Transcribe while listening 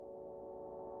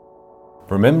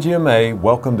From MGMA,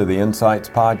 welcome to the Insights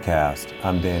Podcast.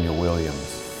 I'm Daniel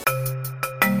Williams.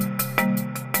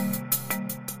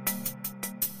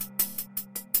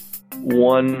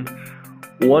 One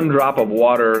drop of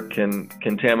water can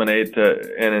contaminate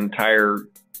an entire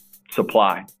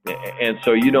supply. And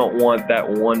so you don't want that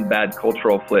one bad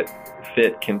cultural fit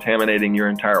contaminating your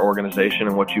entire organization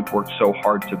and what you've worked so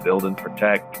hard to build and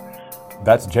protect.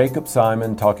 That's Jacob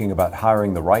Simon talking about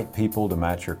hiring the right people to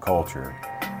match your culture.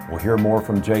 We'll hear more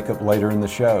from Jacob later in the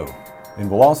show. And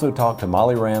we'll also talk to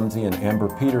Molly Ramsey and Amber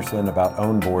Peterson about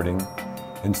onboarding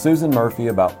and Susan Murphy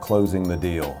about closing the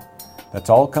deal. That's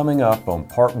all coming up on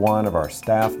part one of our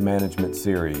staff management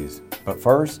series. But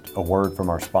first, a word from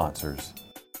our sponsors.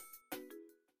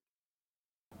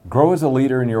 Grow as a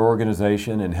leader in your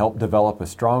organization and help develop a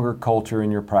stronger culture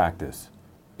in your practice.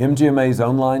 MGMA's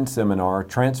online seminar,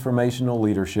 Transformational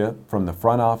Leadership from the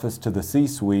Front Office to the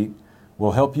C-Suite,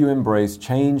 will help you embrace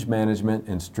change management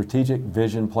and strategic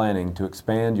vision planning to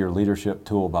expand your leadership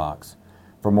toolbox.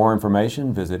 For more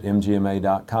information, visit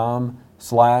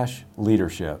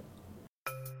mgma.com/leadership.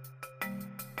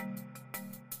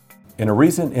 In a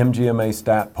recent MGMA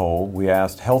stat poll, we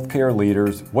asked healthcare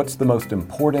leaders what's the most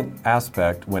important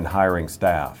aspect when hiring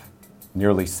staff.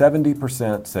 Nearly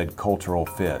 70% said cultural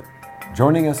fit.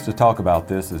 Joining us to talk about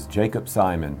this is Jacob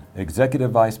Simon,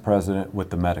 Executive Vice President with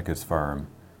the Medicus firm.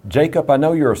 Jacob, I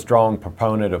know you're a strong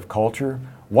proponent of culture.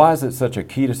 Why is it such a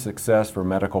key to success for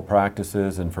medical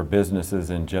practices and for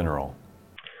businesses in general?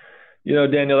 You know,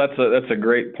 Daniel, that's a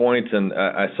great point, and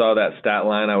I saw that stat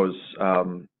line. I was,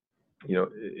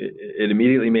 it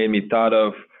immediately made me thought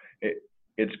of.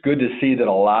 It's good to see that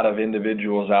a lot of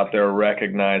individuals out there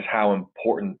recognize how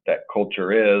important that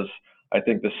culture is. I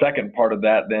think the second part of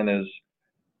that then is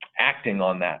acting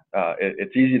on that.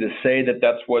 It's easy to say that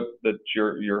that's what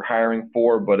you're hiring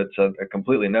for, but it's a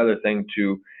completely another thing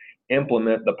to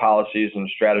implement the policies and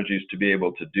strategies to be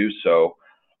able to do so.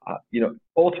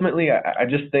 Ultimately, I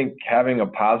just think having a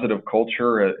positive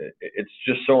culture, it's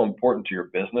just so important to your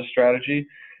business strategy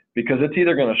because it's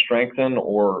either going to strengthen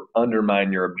or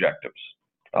undermine your objectives.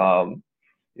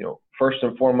 First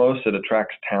and foremost, it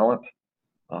attracts talent.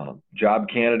 Job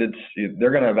candidates,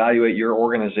 they're going to evaluate your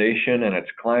organization and its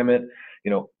climate.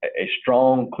 A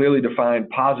strong, clearly defined,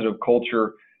 positive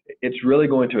culture, it's really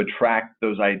going to attract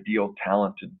those ideal,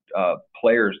 talented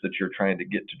players that you're trying to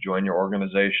get to join your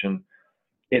organization.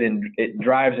 It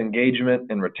drives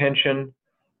engagement and retention.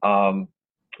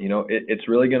 It's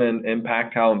really going to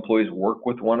impact how employees work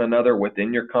with one another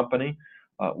within your company,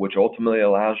 which ultimately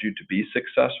allows you to be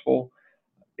successful.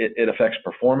 It affects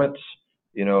performance.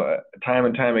 Time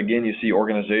and time again, you see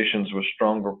organizations with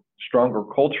stronger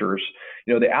cultures,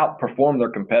 they outperform their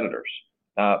competitors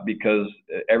because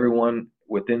everyone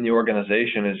within the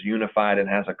organization is unified and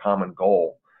has a common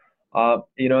goal.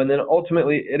 And then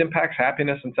ultimately it impacts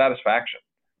happiness and satisfaction,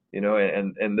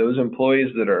 and those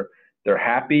employees they're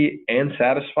happy and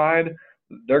satisfied,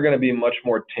 they're going to be much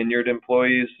more tenured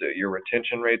employees. Your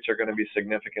retention rates are going to be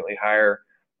significantly higher,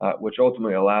 which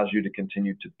ultimately allows you to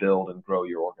continue to build and grow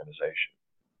your organization.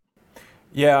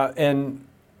 Yeah, and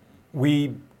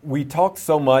we talk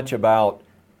so much about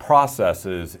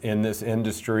processes in this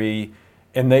industry,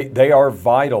 and they are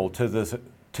vital to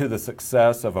the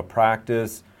success of a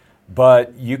practice.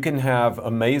 But you can have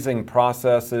amazing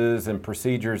processes and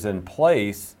procedures in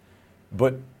place,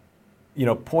 but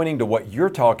pointing to what you're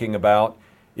talking about,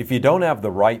 if you don't have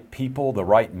the right people, the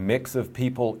right mix of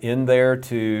people in there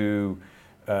to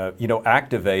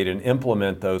activate and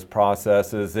implement those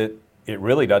processes, it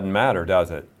really doesn't matter, does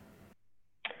it?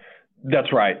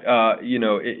 That's right.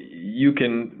 You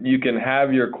can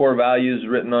have your core values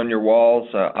written on your walls,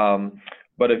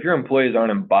 but if your employees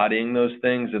aren't embodying those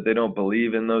things, if they don't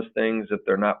believe in those things, if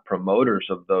they're not promoters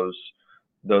of those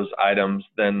items,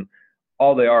 then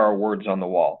all they are words on the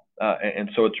wall. And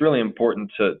so it's really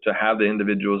important to have the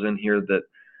individuals in here that,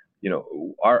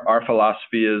 our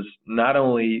philosophy is not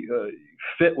only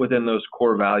fit within those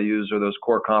core values or those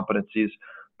core competencies,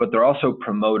 but they're also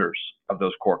promoters of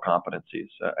those core competencies,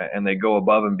 and they go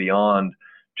above and beyond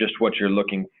just what you're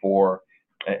looking for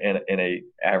in a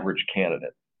average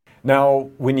candidate. Now,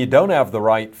 when you don't have the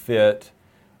right fit,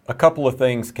 a couple of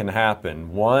things can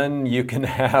happen. One, you can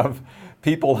have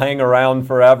people hang around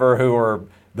forever who are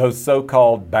those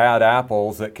so-called bad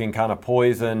apples that can kind of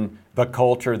poison the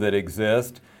culture that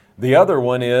exists. The other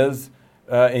one is,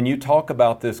 and you talk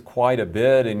about this quite a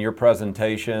bit in your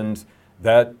presentations,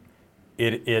 that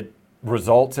it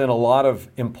results in a lot of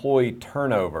employee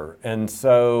turnover. And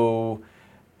so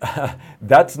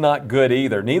that's not good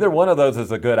either. Neither one of those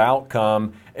is a good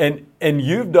outcome. And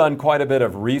you've done quite a bit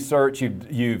of research.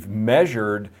 You've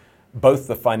measured both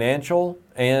the financial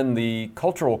and the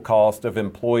cultural cost of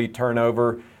employee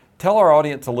turnover. Tell our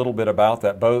audience a little bit about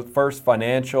that, both first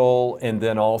financial and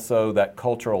then also that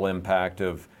cultural impact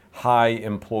of high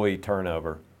employee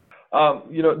turnover.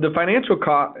 The financial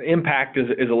impact is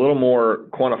a little more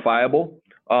quantifiable.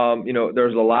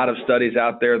 There's a lot of studies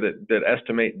out there that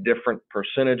estimate different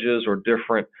percentages or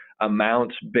different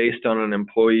amounts based on an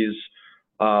employee's,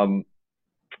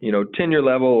 tenure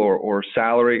level or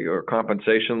salary or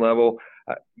compensation level.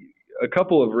 A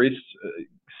couple of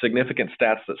significant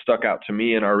stats that stuck out to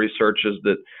me in our research is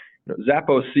that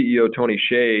Zappos CEO Tony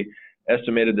Hsieh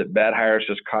estimated that bad hires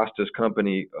just cost his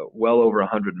company well over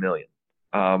 $100 million.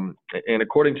 And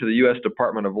according to the U.S.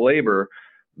 Department of Labor,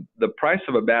 the price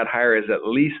of a bad hire is at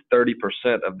least 30%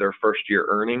 of their first year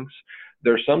earnings.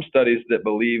 There are some studies that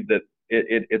believe that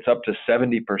it's up to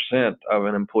 70% of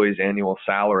an employee's annual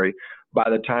salary by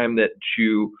the time that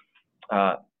you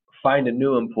find a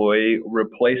new employee,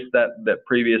 replace that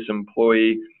previous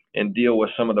employee, and deal with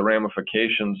some of the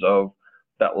ramifications of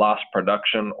that lost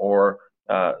production or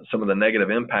some of the negative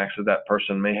impacts that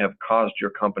person may have caused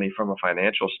your company from a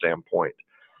financial standpoint.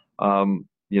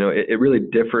 It really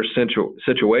differs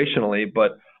situationally,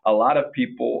 but a lot of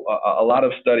people, a lot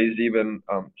of studies even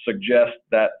suggest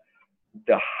that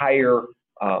the higher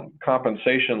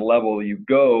compensation level you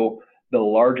go, the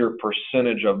larger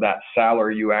percentage of that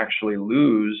salary you actually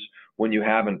lose when you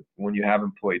have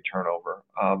employee turnover.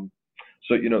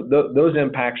 Those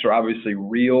impacts are obviously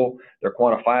real. They're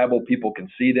quantifiable. People can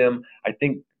see them. I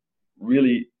think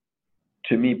really,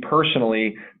 to me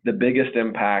personally, the biggest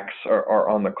impacts are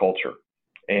on the culture.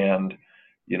 And,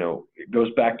 it goes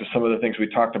back to some of the things we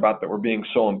talked about that were being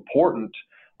so important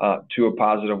to a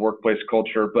positive workplace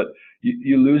culture, but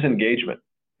you lose engagement.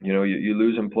 You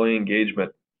lose employee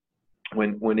engagement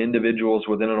when individuals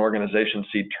within an organization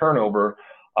see turnover.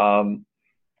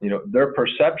 Their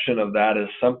perception of that is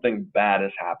something bad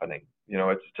is happening.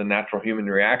 It's a natural human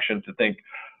reaction to think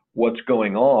what's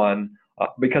going on,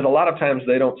 because a lot of times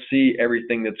they don't see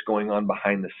everything that's going on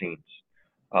behind the scenes,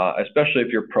 especially if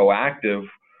you're proactive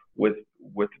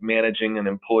with managing an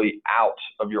employee out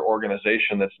of your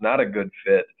organization that's not a good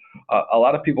fit. A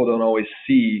lot of people don't always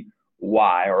see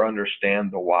why or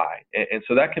understand the why. And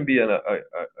so that can be a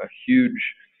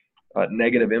huge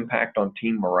negative impact on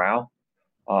team morale.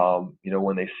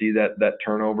 When they see that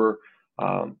turnover,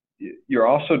 you're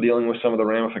also dealing with some of the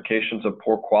ramifications of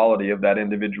poor quality of that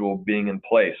individual being in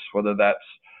place, whether that's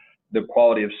the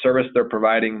quality of service they're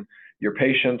providing your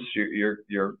patients,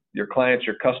 your clients,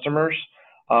 your customers,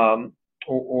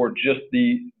 or just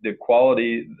the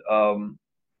quality of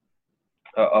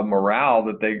morale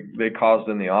that they caused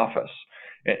in the office.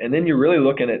 And then you're really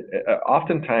looking at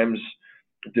oftentimes,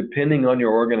 depending on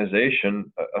your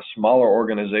organization, a smaller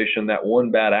organization, that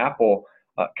one bad apple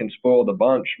can spoil the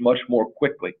bunch much more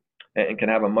quickly and can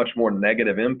have a much more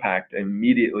negative impact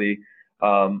immediately.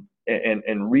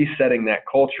 And resetting that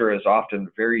culture is often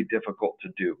very difficult to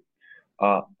do.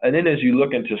 And then as you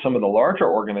look into some of the larger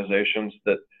organizations,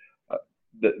 that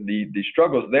the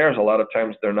struggles there is a lot of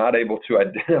times they're not able to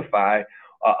identify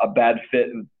a bad fit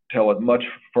until much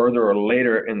further or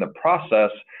later in the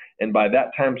process. And by that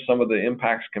time, some of the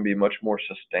impacts can be much more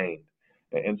sustained.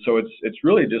 And so it's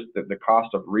really just the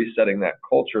cost of resetting that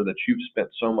culture that you've spent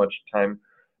so much time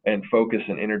and focus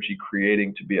and energy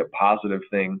creating to be a positive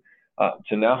thing,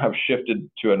 to now have shifted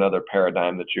to another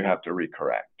paradigm that you have to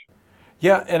recorrect.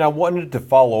 Yeah, and I wanted to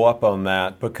follow up on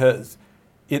that because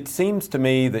it seems to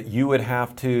me that you would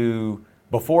have to,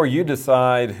 before you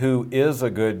decide who is a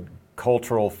good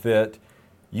cultural fit,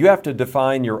 you have to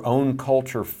define your own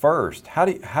culture first. How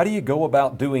do you go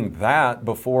about doing that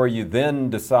before you then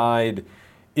decide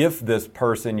if this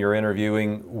person you're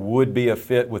interviewing would be a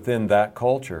fit within that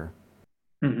culture?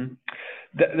 Mm-hmm.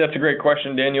 That's a great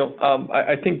question, Daniel.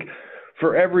 I think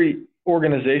for every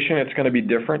organization, it's going to be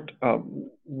different.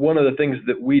 One of the things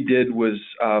that we did was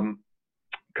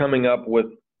coming up with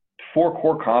 4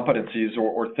 core competencies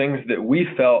or things that we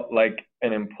felt like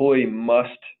an employee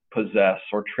must possess,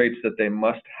 or traits that they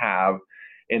must have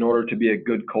in order to be a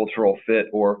good cultural fit,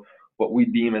 or what we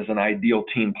deem as an ideal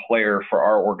team player for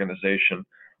our organization.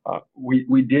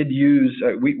 We did use,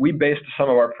 we based some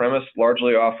of our premise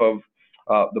largely off of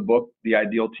the book, The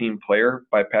Ideal Team Player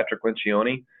by Patrick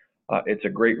Lencioni. It's a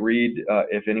great read.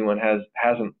 If anyone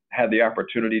hasn't had the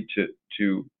opportunity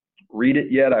to read it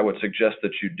yet, I would suggest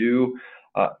that you do.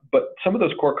 But some of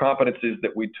those core competencies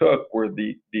that we took were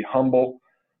the humble,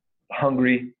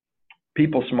 hungry,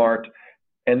 people smart,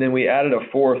 and then we added a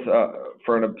 4th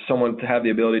for someone to have the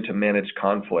ability to manage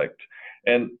conflict.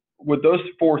 And with those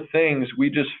 4 things, we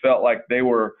just felt like they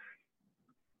were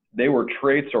they were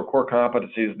traits or core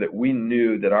competencies that we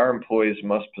knew that our employees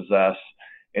must possess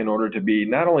in order to be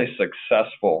not only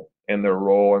successful in their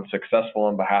role and successful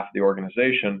on behalf of the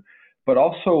organization, but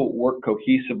also work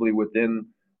cohesively within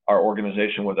our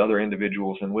organization with other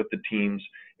individuals and with the teams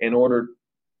in order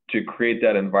to create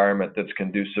that environment that's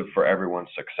conducive for everyone's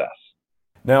success.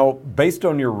 Now, based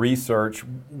on your research,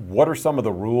 what are some of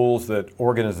the rules that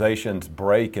organizations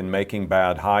break in making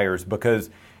bad hires? Because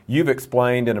you've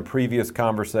explained in a previous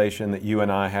conversation that you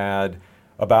and I had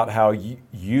about how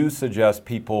you suggest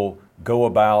people go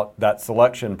about that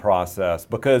selection process.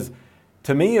 Because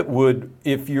to me, it would,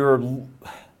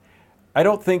 I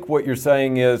don't think what you're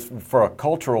saying is for a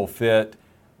cultural fit,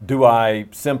 do I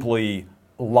simply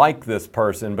like this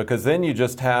person? Because then you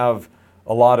just have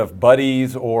a lot of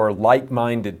buddies or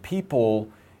like-minded people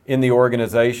in the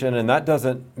organization, and that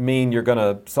doesn't mean you're going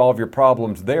to solve your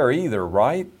problems there either,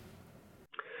 right?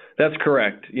 That's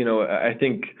correct. I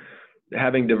think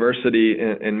having diversity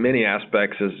in many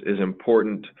aspects is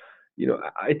important.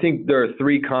 I think there are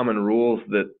three common rules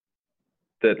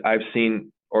that I've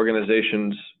seen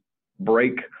organizations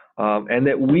break, and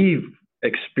that we've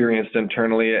experienced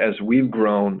internally as we've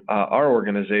grown our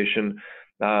organization,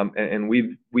 and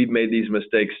we've made these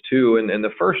mistakes too. And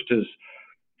the first is,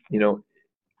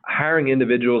 hiring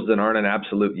individuals that aren't an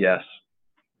absolute yes.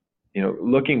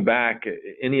 Looking back,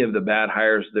 any of the bad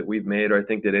hires that we've made, or I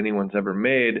think that anyone's ever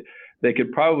made, they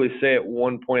could probably say at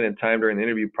one point in time during the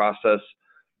interview process,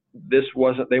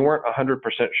 they weren't 100%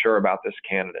 sure about this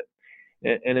candidate.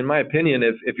 And in my opinion,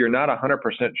 if you're not 100%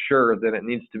 sure, then it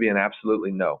needs to be an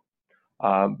absolutely no,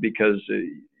 because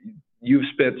you've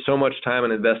spent so much time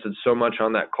and invested so much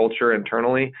on that culture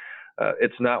internally.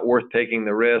 It's not worth taking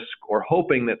the risk or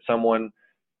hoping that someone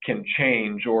can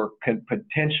change or can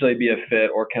potentially be a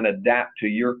fit or can adapt to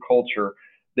your culture.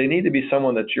 They need to be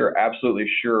someone that you're absolutely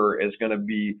sure is going to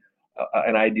be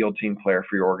an ideal team player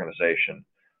for your organization.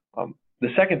 The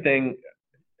second thing,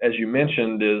 as you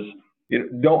mentioned, is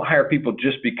don't hire people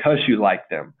just because you like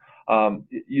them.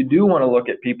 You do want to look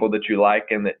at people that you like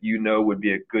and that would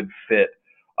be a good fit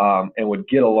and would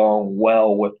get along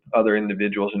well with other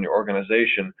individuals in your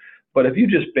organization. But if you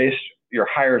just base your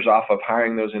hires off of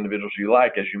hiring those individuals you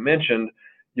like, as you mentioned,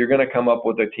 you're going to come up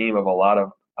with a team of a lot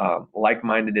of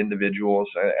like-minded individuals,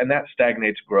 and that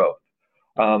stagnates growth.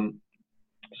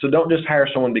 So don't just hire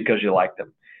someone because you like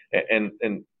them.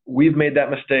 And we've made that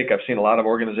mistake. I've seen a lot of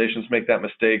organizations make that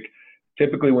mistake.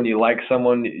 Typically, when you like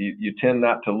someone, you tend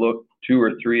not to look 2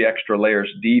 or 3 extra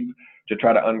layers deep to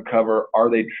try to uncover, are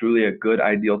they truly a good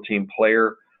ideal team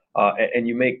player? And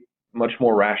you make much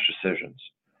more rash decisions.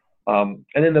 And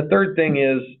then the third thing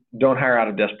is don't hire out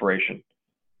of desperation.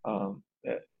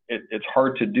 It's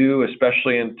hard to do,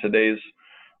 especially in today's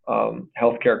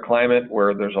healthcare climate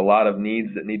where there's a lot of needs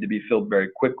that need to be filled very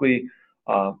quickly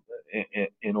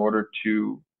in order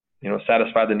to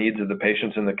satisfy the needs of the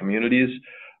patients in the communities.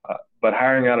 But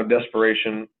hiring out of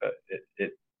desperation,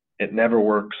 it never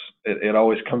works. It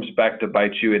always comes back to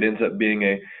bite you. It ends up being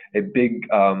a big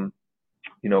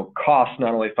cost,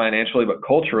 not only financially, but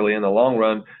culturally in the long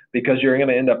run, because you're going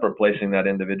to end up replacing that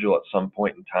individual at some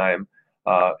point in time,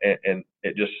 and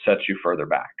it just sets you further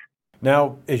back.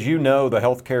 Now, as you know, the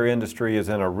healthcare industry is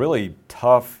in a really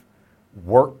tough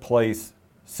workplace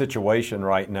situation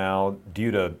right now due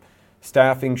to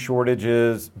staffing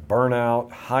shortages,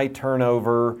 burnout, high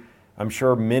turnover. I'm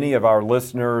sure many of our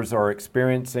listeners are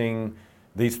experiencing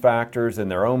these factors in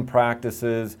their own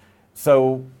practices.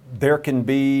 So there can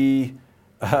be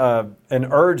an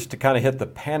urge to kind of hit the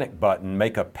panic button,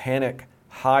 make a panic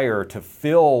hire to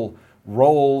fill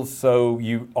roles so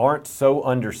you aren't so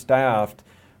understaffed.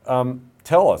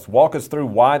 Walk us through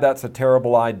why that's a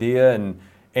terrible idea,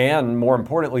 and more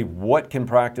importantly, what can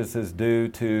practices do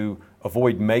to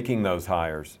avoid making those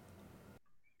hires?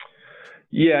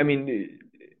 Yeah, I mean,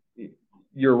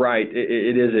 you're right.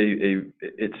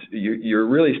 You're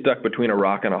really stuck between a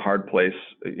rock and a hard place,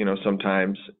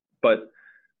 sometimes. But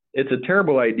it's a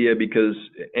terrible idea because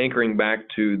anchoring back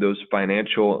to those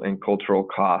financial and cultural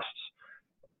costs,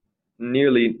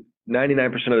 nearly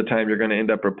 99% of the time you're going to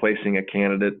end up replacing a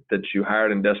candidate that you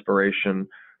hired in desperation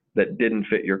that didn't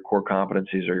fit your core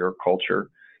competencies or your culture.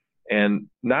 And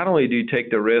not only do you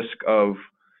take the risk of,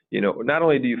 not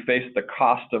only do you face the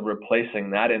cost of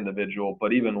replacing that individual,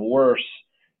 but even worse,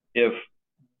 if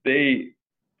they,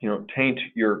 taint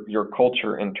your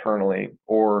culture internally,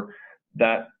 or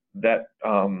that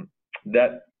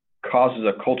causes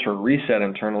a culture reset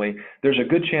internally, there's a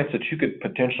good chance that you could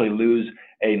potentially lose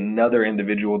another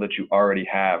individual that you already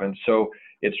have. And so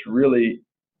it's really,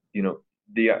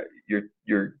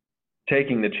 you're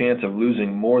taking the chance of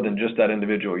losing more than just that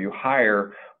individual you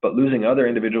hire, but losing other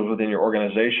individuals within your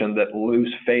organization that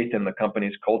lose faith in the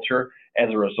company's culture as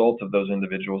a result of those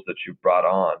individuals that you've brought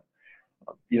on.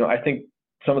 I think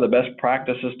some of the best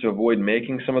practices to avoid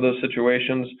making some of those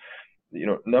situations,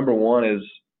 number one is,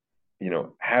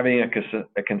 having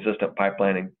a consistent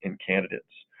pipeline in candidates.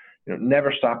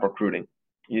 Never stop recruiting.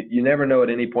 You never know at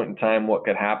any point in time what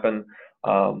could happen.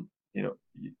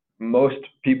 Most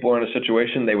people are in a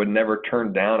situation they would never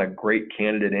turn down a great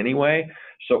candidate anyway.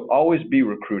 So always be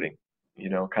recruiting,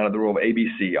 kind of the rule of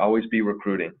ABC, always be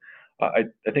recruiting. I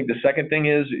think the second thing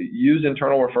is use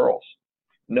internal referrals.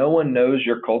 No one knows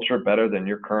your culture better than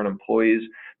your current employees.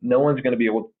 No one's going to be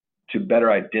able to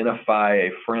better identify a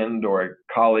friend or a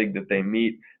colleague that they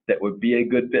meet that would be a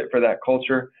good fit for that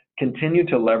culture. Continue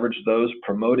to leverage those,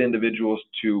 promote individuals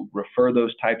to refer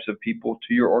those types of people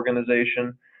to your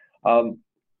organization. And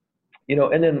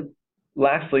then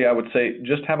lastly, I would say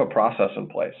just have a process in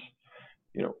place.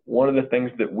 One of the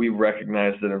things that we've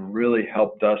recognized that have really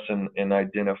helped us in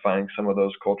identifying some of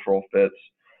those cultural fits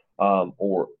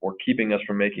or keeping us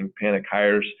from making panic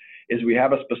hires is we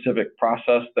have a specific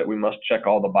process that we must check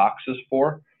all the boxes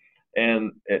for.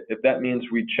 And if that means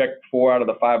we check 4 out of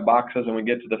the 5 boxes and we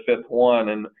get to the 5th one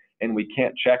and we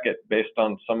can't check it based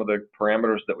on some of the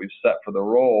parameters that we've set for the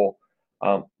role,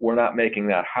 we're not making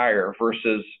that hire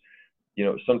versus,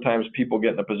 sometimes people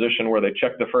get in a position where they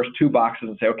check the first 2 boxes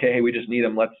and say, okay, hey, we just need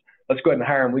them. Let's go ahead and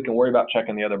hire them. We can worry about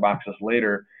checking the other boxes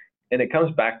later. And it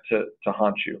comes back to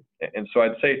haunt you. And so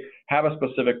I'd say have a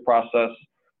specific process,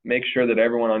 make sure that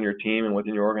everyone on your team and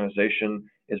within your organization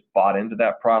is bought into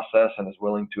that process and is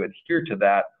willing to adhere to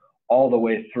that all the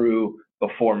way through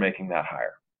before making that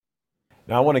hire.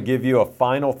 Now, I want to give you a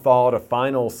final thought, a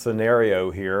final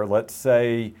scenario here. Let's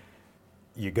say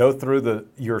you go through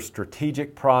your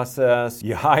strategic process,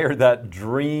 you hire that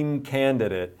dream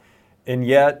candidate, and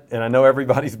yet, and I know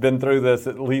everybody's been through this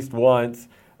at least once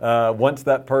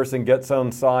that person gets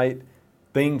on site,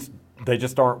 they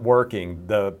just aren't working.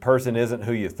 The person isn't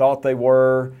who you thought they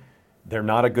were. They're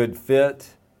not a good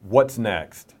fit. What's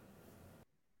next?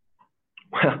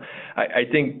 Well, I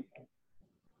think,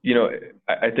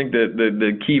 I think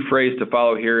the key phrase to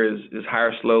follow here is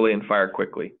hire slowly and fire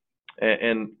quickly.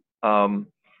 And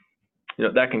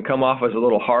that can come off as a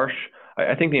little harsh.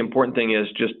 I think the important thing is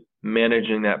just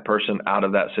managing that person out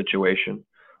of that situation.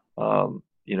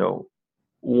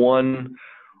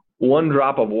 One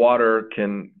drop of water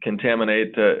can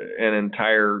contaminate an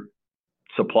entire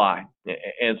supply.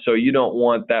 And so you don't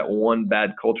want that one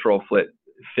bad cultural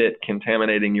fit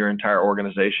contaminating your entire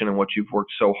organization and what you've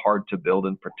worked so hard to build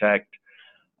and protect.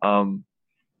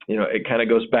 It kind of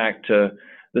goes back to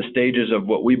the stages of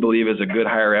what we believe is a good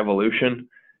hire evolution.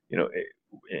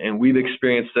 And we've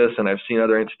experienced this, and I've seen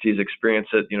other entities experience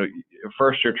it.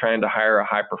 First you're trying to hire a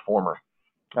high performer.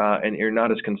 And you're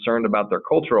not as concerned about their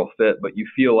cultural fit, but you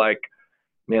feel like,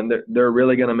 man, they're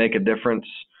really going to make a difference.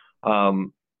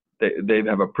 They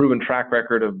have a proven track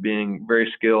record of being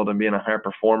very skilled and being a high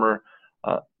performer.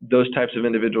 Those types of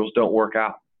individuals don't work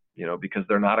out, because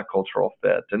they're not a cultural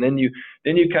fit. And then you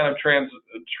kind of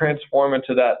transform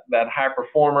into that high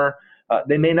performer.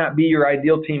 They may not be your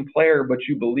ideal team player, but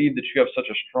you believe that you have such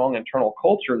a strong internal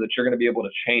culture that you're going to be able to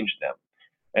change them.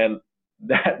 And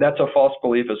that's a false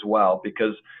belief as well,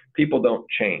 because people don't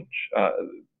change.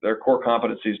 Their core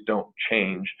competencies don't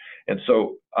change. And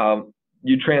so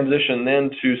you transition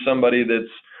then to somebody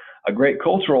that's a great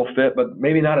cultural fit, but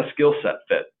maybe not a skill set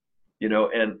fit,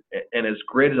 and as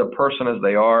great as a person as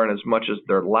they are and as much as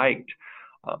they're liked,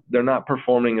 they're not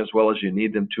performing as well as you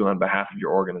need them to on behalf of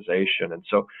your organization. And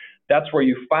so that's where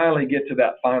you finally get to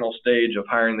that final stage of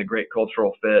hiring the great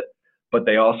cultural fit, but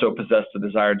they also possess the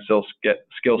desired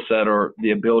skill set or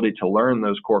the ability to learn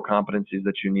those core competencies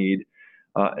that you need.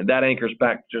 And that anchors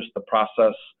back to just the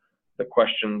process, the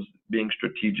questions, being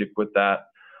strategic with that.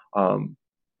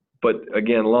 But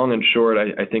again, long and short,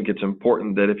 I think it's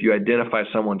important that if you identify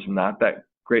someone's not that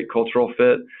great cultural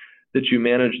fit, that you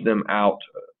manage them out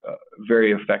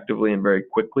very effectively and very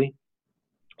quickly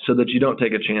so that you don't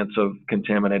take a chance of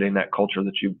contaminating that culture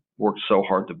that you've worked so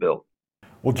hard to build.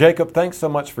 Well, Jacob, thanks so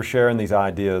much for sharing these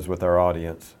ideas with our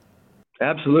audience.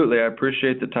 Absolutely. I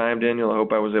appreciate the time, Daniel. I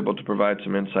hope I was able to provide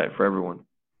some insight for everyone.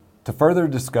 To further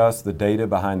discuss the data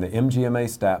behind the MGMA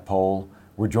Stat Poll,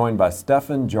 we're joined by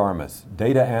Stefan Jarmus,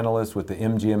 data analyst with the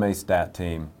MGMA Stat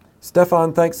team.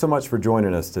 Stefan, thanks so much for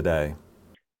joining us today.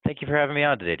 Thank you for having me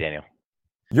on today, Daniel.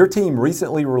 Your team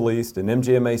recently released an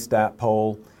MGMA Stat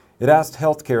Poll. It asked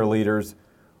healthcare leaders,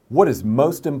 what is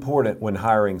most important when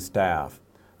hiring staff?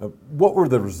 What were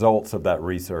the results of that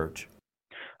research?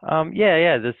 So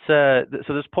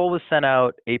this poll was sent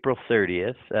out April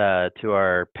 30th to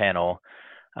our panel.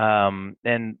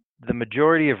 And the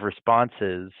majority of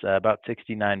responses, about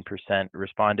 69%,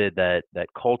 responded that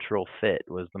cultural fit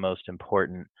was the most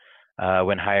important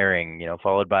when hiring.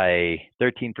 Followed by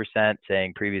 13%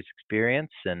 saying previous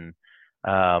experience, and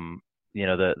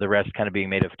the rest kind of being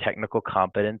made of technical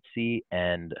competency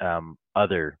and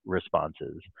other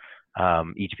responses,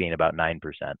 each being about 9%.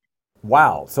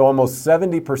 Wow. So almost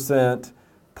 70%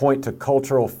 point to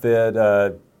cultural fit.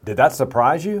 Did that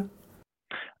surprise you?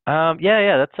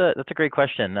 Yeah, that's a great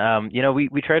question.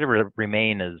 We try to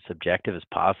remain as objective as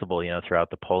possible, throughout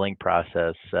the polling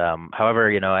process.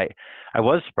 However, I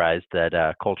was surprised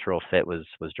that cultural fit was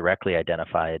directly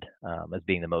identified as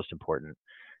being the most important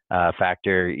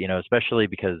factor. Especially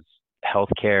because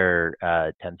healthcare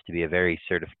tends to be a very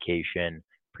certification,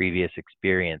 previous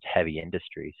experience heavy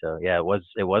industry. So yeah, it was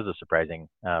a surprising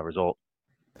result.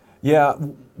 Yeah.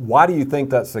 Why do you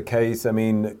think that's the case? I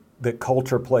mean, that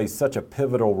culture plays such a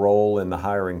pivotal role in the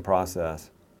hiring process.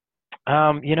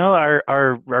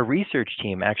 Our research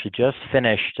team actually just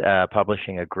finished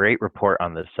publishing a great report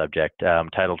on this subject,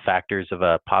 titled "Factors of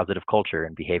a Positive Culture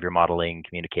in Behavior Modeling,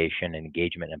 Communication, and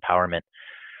Engagement Empowerment."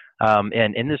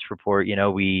 And in this report,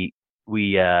 we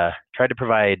tried to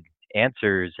provide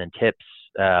answers and tips,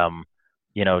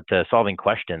 to solving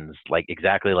questions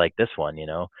exactly like this one.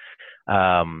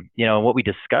 What we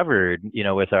discovered,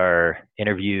 with our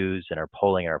interviews and our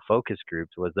polling and our focus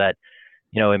groups was that,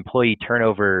 employee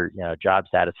turnover, job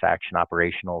satisfaction,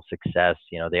 operational success,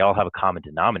 they all have a common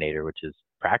denominator, which is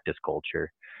practice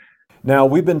culture. Now,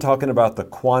 we've been talking about the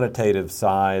quantitative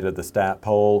side of the stat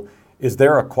poll. Is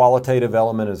there a qualitative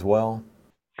element as well?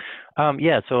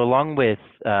 Yeah. So along with,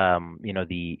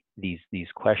 these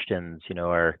questions,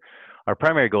 our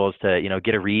primary goal is to,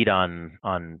 get a read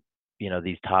on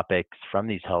these topics from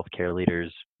these healthcare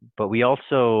leaders, but we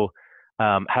also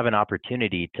have an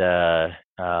opportunity to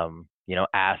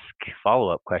ask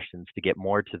follow-up questions to get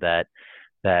more to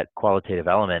that qualitative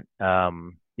element.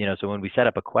 So when we set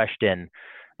up a question,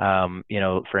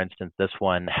 for instance, this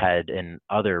one had an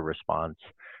other response,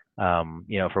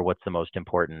 for what's the most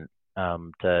important,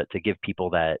 to give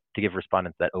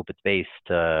respondents that open space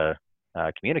to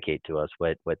communicate to us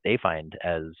what they find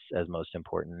as most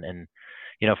important. And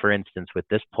for instance, with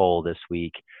this poll this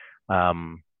week,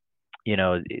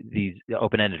 these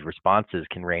open-ended responses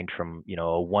can range from,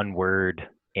 a one-word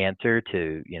answer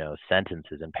to,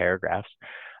 sentences and paragraphs.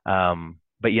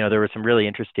 But, there were some really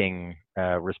interesting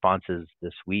responses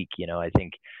this week. I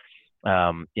think,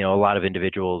 a lot of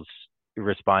individuals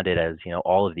responded as,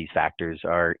 all of these factors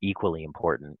are equally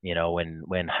important,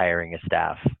 when hiring a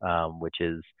staff, which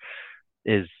is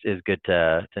good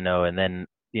to know. And then,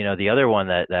 the other one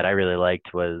that I really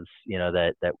liked was,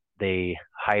 that they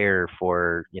hire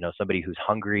for, somebody who's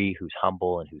hungry, who's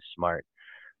humble, and who's smart,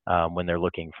 when they're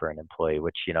looking for an employee,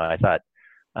 which, I thought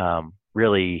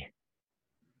really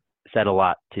said a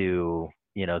lot to,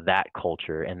 that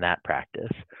culture and that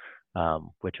practice,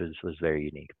 which was very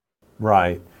unique.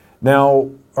 Right. Now,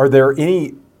 are there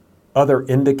any other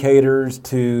indicators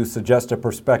to suggest a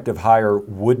prospective hire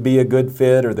would be a good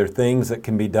fit? Are there things that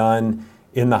can be done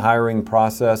in the hiring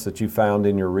process that you found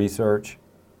in your research?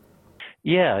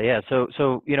 Yeah.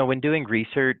 So when doing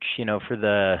research, for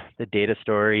the data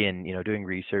story and doing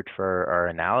research for our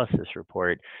analysis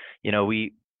report,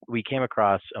 we came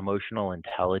across emotional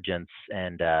intelligence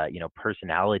and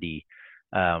personality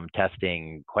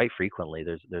testing quite frequently.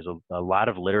 There's a lot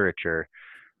of literature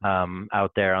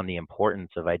out there on the importance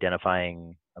of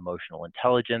identifying emotional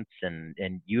intelligence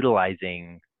and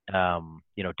utilizing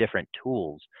different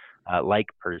tools like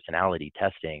personality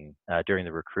testing during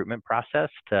the recruitment process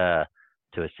to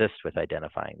assist with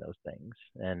identifying those things.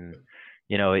 And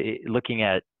looking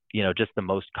at just the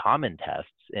most common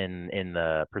tests in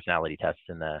the personality tests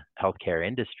in the healthcare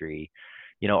industry,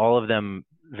 all of them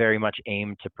very much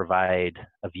aim to provide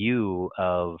a view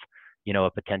of a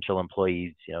potential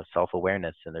employee's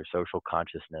self-awareness and their social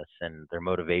consciousness and their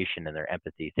motivation and their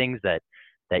empathy, things that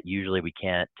usually we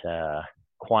can't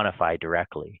quantify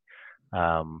directly.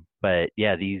 But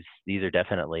yeah, these are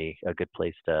definitely a good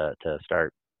place to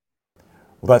start.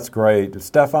 Well, that's great.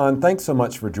 Stefan, thanks so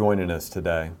much for joining us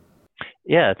today.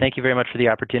 Yeah, thank you very much for the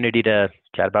opportunity to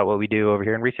chat about what we do over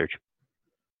here in research.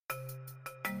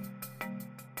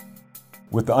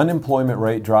 With the unemployment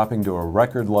rate dropping to a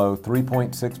record low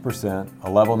 3.6%, a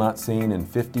level not seen in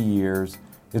 50 years,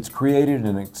 it's created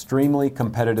an extremely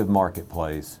competitive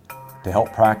marketplace. To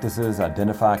help practices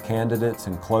identify candidates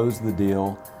and close the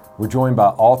deal, we're joined by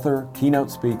author,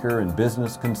 keynote speaker, and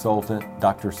business consultant,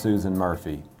 Dr. Susan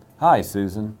Murphy. Hi,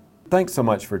 Susan. Thanks so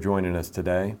much for joining us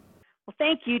today. Well,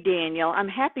 thank you, Daniel. I'm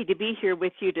happy to be here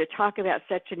with you to talk about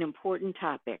such an important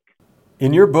topic.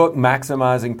 In your book,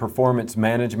 Maximizing Performance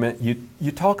Management,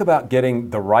 you talk about getting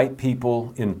the right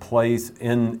people in place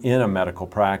in a medical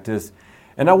practice.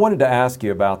 And I wanted to ask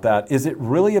you about that. Is it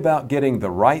really about getting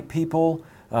the right people?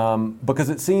 Because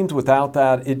it seems without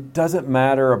that, it doesn't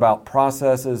matter about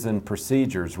processes and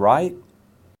procedures, right?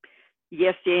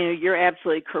 Yes, Daniel, you're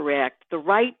absolutely correct. The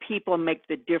right people make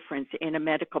the difference in a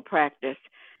medical practice.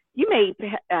 You may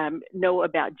know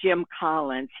about Jim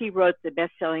Collins. He wrote the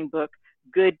best-selling book,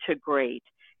 Good to Great.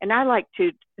 And I like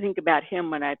to think about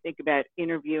him when I think about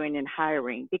interviewing and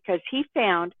hiring, because he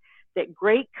found that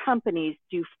great companies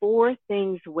do 4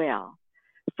 things well.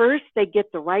 First, they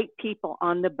get the right people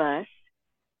on the bus.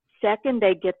 Second,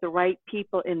 they get the right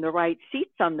people in the right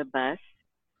seats on the bus.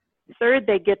 Third,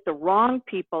 they get the wrong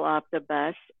people off the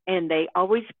bus, and they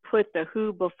always put the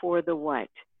who before the what.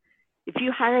 If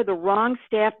you hire the wrong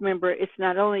staff member, it's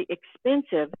not only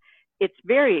expensive, it's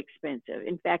very expensive.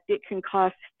 In fact, it can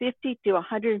cost 50 to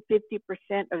 150%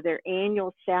 of their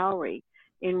annual salary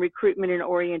in recruitment and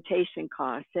orientation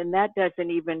costs. And that doesn't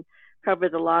even cover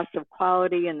the loss of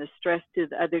quality and the stress to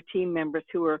the other team members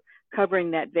who are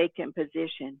covering that vacant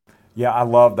position. Yeah, I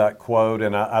love that quote,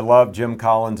 and I love Jim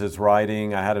Collins'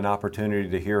 writing. I had an opportunity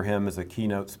to hear him as a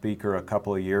keynote speaker a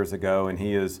couple of years ago, and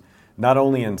he is not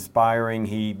only inspiring,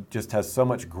 he just has so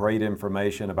much great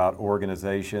information about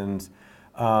organizations.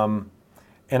 And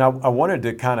I wanted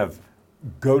to kind of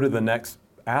go to the next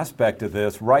aspect of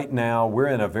this. Right now, we're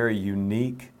in a very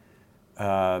unique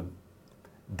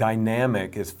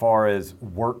dynamic as far as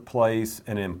workplace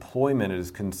and employment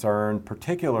is concerned,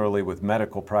 particularly with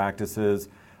medical practices.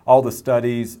 All the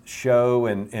studies show,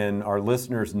 and our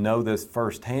listeners know this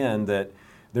firsthand, that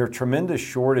there are tremendous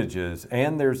shortages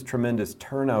and there's tremendous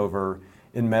turnover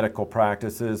in medical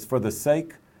practices. For the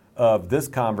sake of this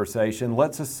conversation,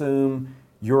 let's assume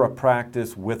you're a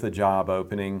practice with a job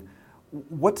opening.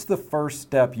 What's the first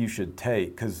step you should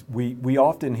take? Because we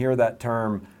often hear that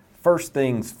term, first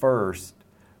things first,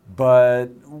 but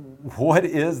what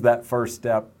is that first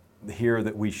step here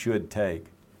that we should take?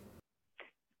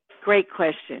 Great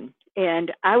question.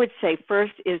 And I would say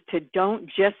first is to don't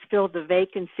just fill the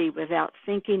vacancy without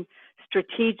thinking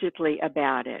strategically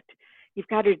about it. You've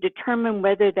got to determine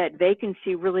whether that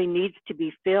vacancy really needs to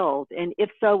be filled, and if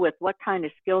so, with what kind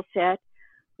of skill set.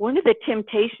 One of the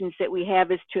temptations that we have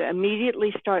is to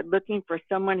immediately start looking for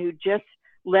someone who just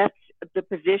left the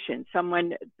position,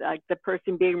 someone like the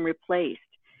person being replaced.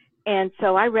 And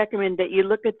so I recommend that you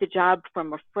look at the job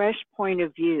from a fresh point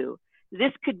of view.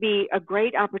 This could be a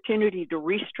great opportunity to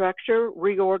restructure,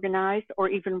 reorganize, or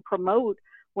even promote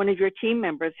one of your team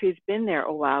members who's been there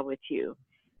a while with you.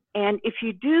 And if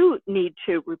you do need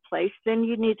to replace, then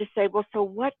you need to say, well, so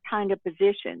what kind of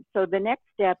position? So the next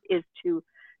step is to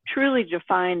truly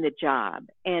define the job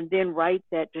and then write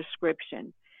that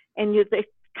description. And the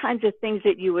kinds of things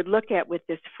that you would look at with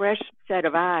this fresh set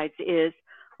of eyes is,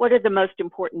 what are the most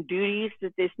important duties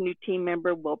that this new team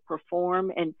member will perform,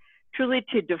 and truly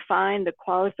to define the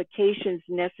qualifications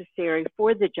necessary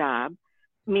for the job,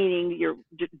 meaning your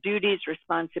duties,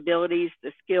 responsibilities,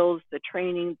 the skills, the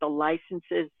training, the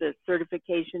licenses, the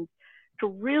certifications, to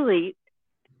really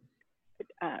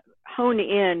hone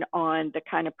in on the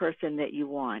kind of person that you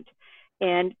want.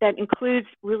 And that includes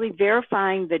really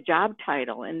verifying the job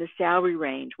title and the salary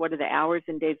range. What are the hours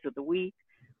and days of the week?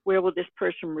 Where will this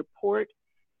person report?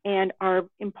 And are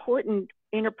important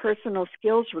interpersonal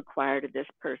skills required of this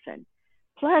person?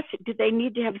 Plus, do they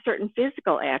need to have certain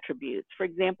physical attributes? For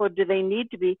example, do they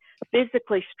need to be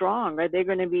physically strong? Are they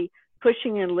going to be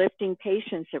pushing and lifting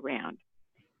patients around?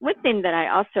 One thing that I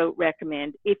also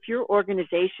recommend, if your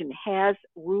organization has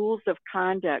rules of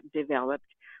conduct developed,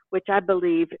 which I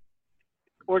believe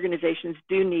organizations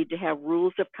do need to have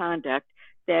rules of conduct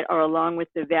that are along with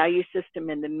the value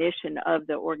system and the mission of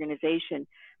the organization,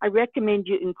 I recommend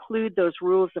you include those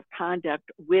rules of conduct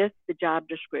with the job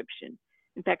description.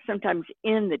 In fact, sometimes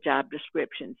in the job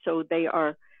description. So they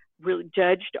are really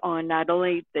judged on not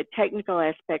only the technical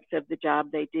aspects of the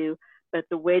job they do, but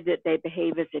the way that they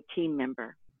behave as a team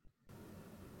member.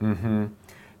 Mm-hmm.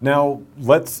 Now,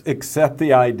 let's accept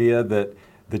the idea that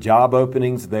the job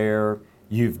opening's there,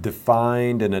 you've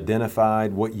defined and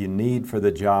identified what you need for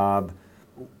the job.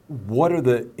 What are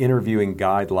the interviewing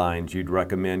guidelines you'd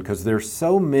recommend? Because there's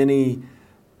so many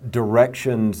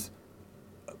directions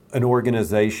an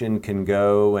organization can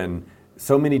go, and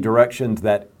so many directions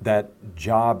that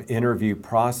job interview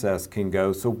process can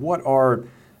go. So what are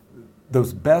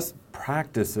those best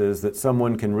practices that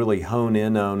someone can really hone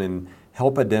in on and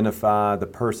help identify the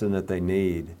person that they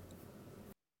need?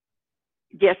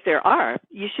 Yes, there are.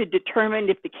 You should determine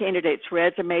if the candidate's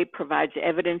resume provides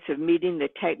evidence of meeting the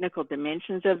technical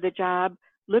dimensions of the job.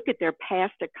 Look at their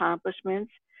past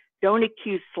accomplishments. Don't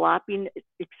excuse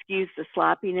the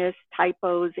sloppiness,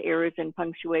 typos, errors in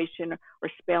punctuation or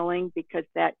spelling, because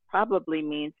that probably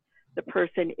means the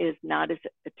person is not as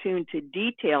attuned to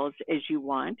details as you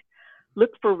want.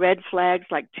 Look for red flags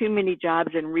like too many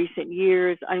jobs in recent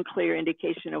years, unclear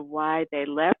indication of why they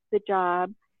left the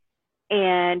job,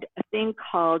 and a thing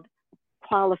called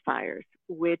qualifiers,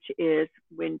 which is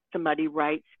when somebody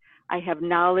writes, I have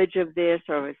knowledge of this,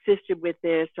 or assisted with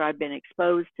this, or I've been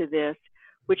exposed to this,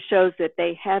 which shows that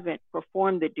they haven't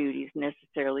performed the duties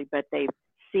necessarily, but they've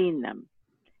seen them.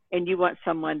 And you want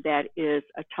someone that is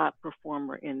a top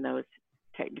performer in those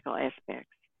technical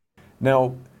aspects.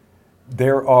 Now,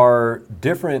 there are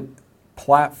different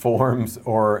platforms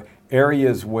or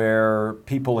areas where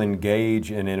people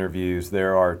engage in interviews.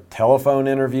 There are telephone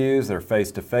interviews, there are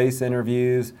face-to-face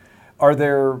interviews. Are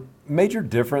there major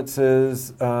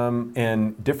differences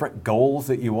and different goals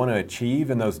that you want to achieve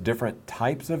in those different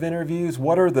types of interviews?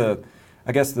 What are the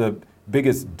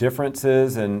biggest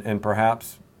differences and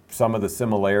perhaps some of the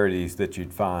similarities that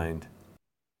you'd find?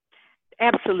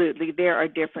 Absolutely, there are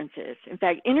differences. In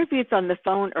fact, interviews on the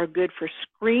phone are good for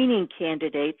screening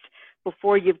candidates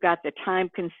before you've got the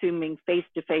time-consuming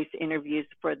face-to-face interviews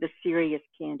for the serious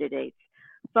candidates.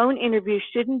 Phone interviews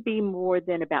shouldn't be more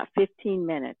than about 15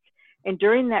 minutes. And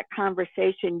during that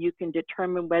conversation, you can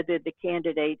determine whether the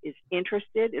candidate is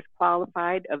interested, is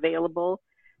qualified, available,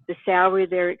 the salary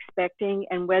they're expecting,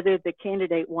 and whether the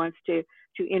candidate wants to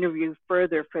interview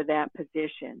further for that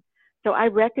position. So I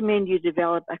recommend you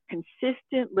develop a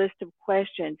consistent list of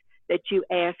questions that you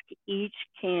ask each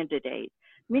candidate.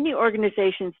 Many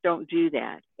organizations don't do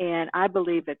that, and I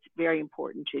believe it's very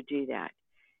important to do that.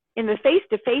 In the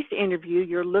face-to-face interview,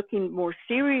 you're looking more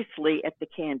seriously at the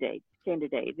candidate,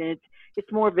 and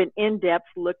it's more of an in-depth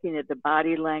looking at the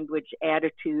body language,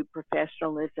 attitude,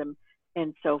 professionalism,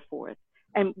 and so forth.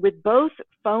 And with both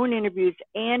phone interviews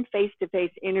and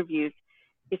face-to-face interviews,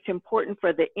 it's important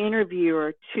for the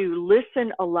interviewer to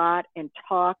listen a lot and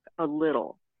talk a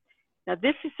little. Now,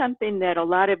 this is something that a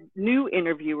lot of new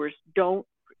interviewers don't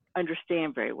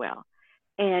understand very well.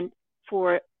 And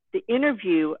for the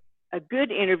interview, a good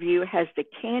interview has the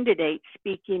candidate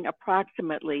speaking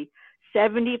approximately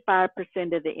 75%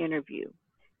 of the interview,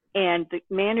 and the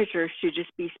manager should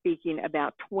just be speaking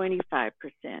about 25%.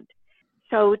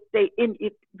 So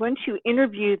once you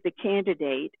interview the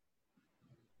candidate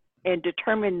and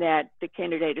determine that the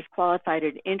candidate is qualified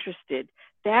and interested,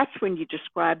 that's when you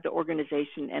describe the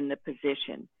organization and the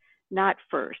position, not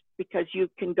first, because you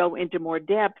can go into more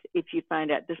depth if you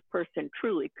find out this person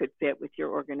truly could fit with your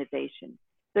organization.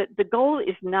 The goal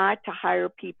is not to hire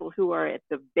people who are at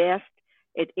the best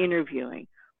at interviewing.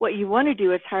 What you want to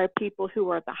do is hire people who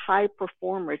are the high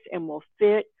performers and will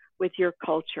fit with your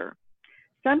culture.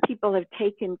 Some people have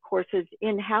taken courses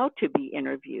in how to be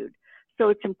interviewed. So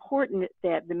it's important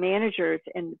that the managers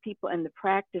and the people in the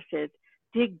practices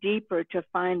dig deeper to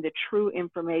find the true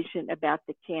information about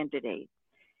the candidate.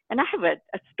 And I have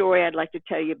a story I'd like to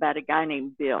tell you about a guy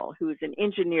named Bill, who is an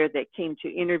engineer that came to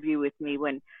interview with me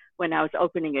when I was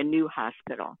opening a new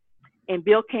hospital. And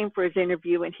Bill came for his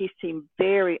interview and he seemed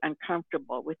very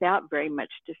uncomfortable without very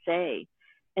much to say.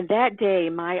 And that day,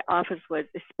 my office was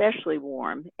especially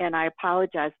warm, and I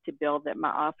apologized to Bill that my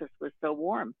office was so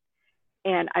warm.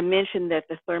 And I mentioned that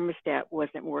the thermostat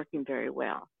wasn't working very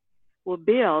well. Well,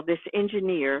 Bill, this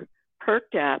engineer,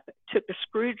 perked up, took a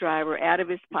screwdriver out of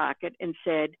his pocket and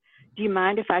said, "Do you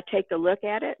mind if I take a look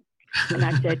at it?" And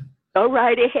I said, "Go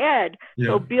right ahead." Yeah.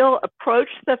 So Bill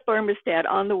approached the thermostat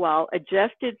on the wall,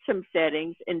 adjusted some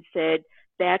settings, and said,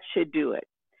 "That should do it."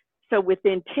 So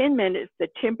within 10 minutes, the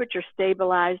temperature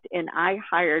stabilized, and I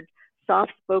hired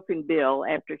soft-spoken Bill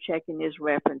after checking his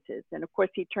references. And of course,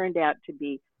 he turned out to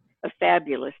be a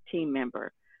fabulous team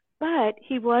member. But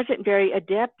he wasn't very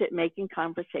adept at making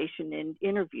conversation in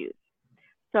interviews.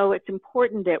 So it's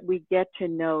important that we get to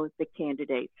know the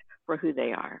candidates for who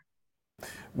they are.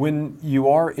 When you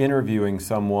are interviewing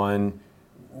someone,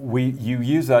 you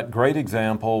use that great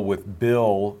example with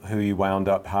Bill, who you wound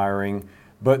up hiring,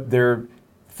 but there are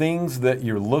things that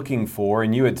you're looking for,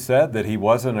 and you had said that he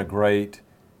wasn't a great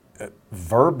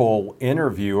verbal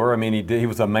interviewer. I mean, he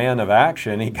was a man of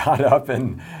action. He got up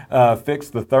and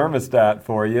fixed the thermostat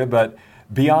for you. But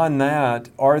beyond that,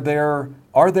 are there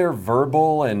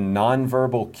verbal and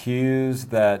nonverbal cues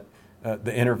that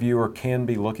the interviewer can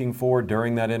be looking for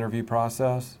during that interview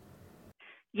process?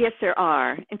 Yes, there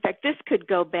are. In fact, this could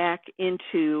go back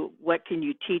into what can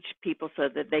you teach people so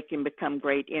that they can become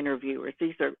great interviewers.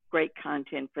 These are great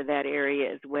content for that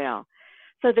area as well.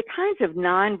 So the kinds of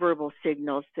nonverbal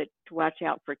signals that to watch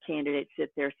out for candidates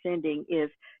that they're sending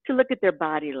is to look at their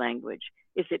body language.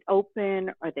 Is it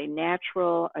open? Are they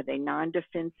natural? Are they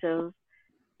non-defensive?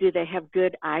 Do they have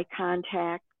good eye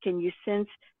contact? Can you sense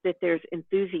that there's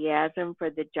enthusiasm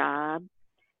for the job?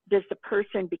 Does the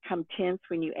person become tense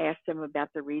when you ask them about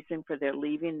the reason for their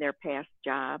leaving their past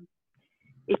job?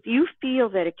 If you feel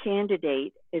that a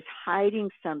candidate is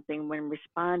hiding something when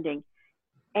responding,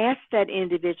 ask that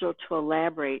individual to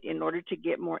elaborate in order to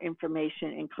get more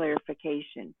information and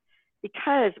clarification,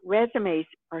 because resumes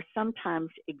are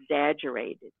sometimes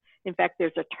exaggerated. In fact,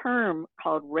 there's a term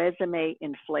called resume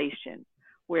inflation,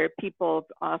 where people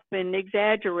often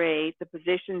exaggerate the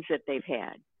positions that they've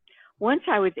had. Once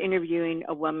I was interviewing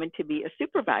a woman to be a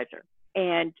supervisor,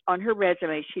 and on her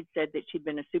resume, she'd said that she'd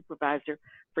been a supervisor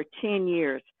for 10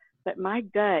 years, but my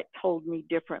gut told me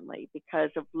differently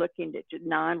because of looking at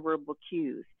nonverbal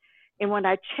cues. And when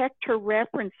I checked her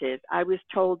references, I was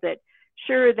told that,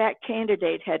 sure, that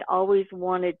candidate had always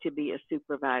wanted to be a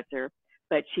supervisor,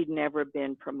 but she'd never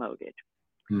been promoted.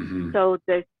 Mm-hmm. So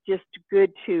that's just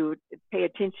good to pay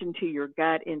attention to your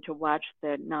gut and to watch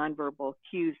the nonverbal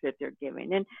cues that they're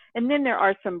giving. And then there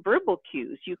are some verbal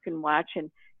cues you can watch and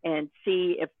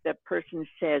see if the person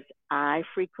says I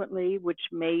frequently, which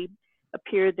may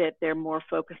appear that they're more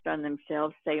focused on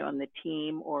themselves, say on the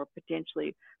team or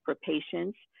potentially for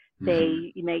patients.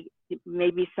 Mm-hmm.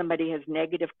 Maybe somebody has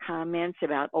negative comments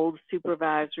about old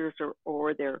supervisors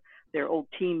or their old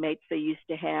teammates they used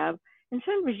to have. And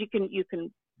sometimes you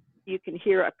can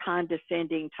hear a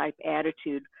condescending type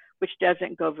attitude, which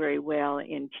doesn't go very well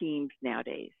in teams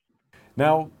nowadays.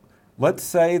 Now, let's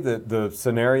say that the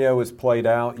scenario is played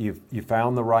out. You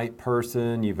found the right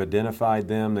person. You've identified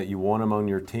them, that you want them on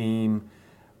your team.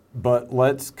 But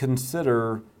let's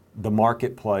consider the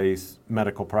marketplace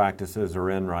medical practices are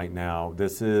in right now.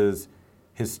 This is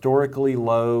historically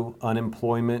low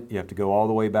unemployment. You have to go all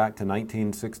the way back to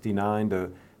 1969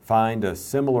 to find a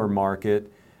similar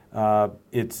market.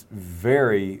 It's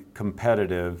very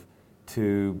competitive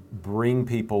to bring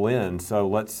people in. So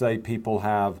let's say people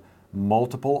have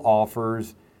multiple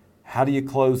offers. How do you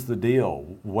close the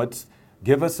deal?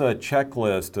 Give us a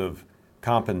checklist of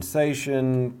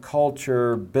compensation,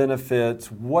 culture,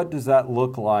 benefits. What does that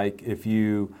look like if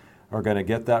you are going to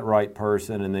get that right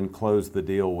person and then close the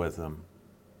deal with them?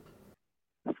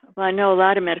 Well, I know a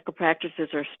lot of medical practices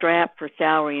are strapped for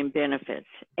salary and benefits.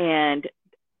 And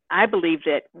I believe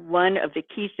that one of the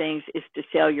key things is to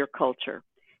sell your culture.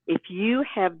 If you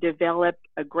have developed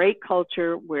a great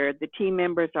culture where the team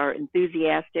members are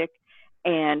enthusiastic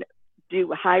and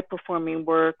do high-performing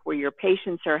work, where your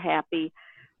patients are happy,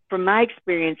 from my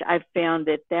experience, I've found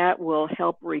that will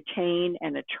help retain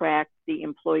and attract the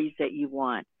employees that you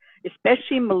want,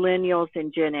 especially millennials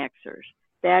and Gen Xers.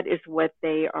 That is what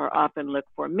they are often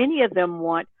looked for. Many of them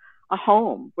want a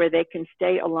home where they can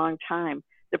stay a long time.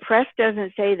 The press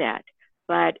doesn't say that,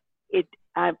 but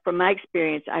from my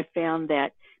experience, I found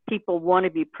that people want to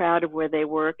be proud of where they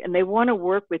work, and they want to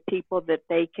work with people that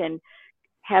they can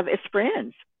have as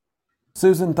friends.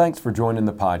 Susan, thanks for joining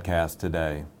the podcast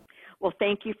today. Well,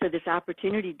 thank you for this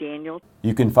opportunity, Daniel.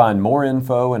 You can find more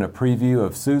info and a preview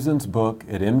of Susan's book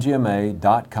at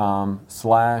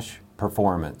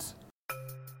mgma.com/performance.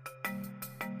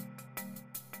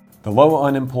 The low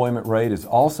unemployment rate is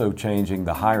also changing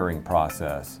the hiring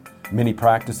process. Many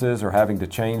practices are having to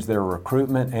change their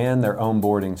recruitment and their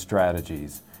onboarding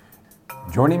strategies.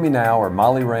 Joining me now are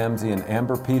Molly Ramsey and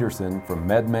Amber Peterson from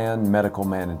MedMan Medical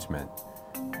Management.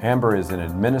 Amber is an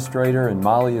administrator and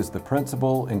Molly is the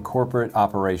principal and corporate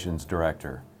operations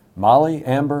director. Molly,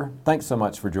 Amber, thanks so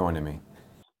much for joining me.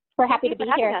 We're happy to be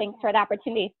here. Thanks for the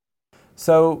opportunity.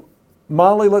 So,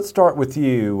 Molly, let's start with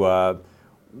you.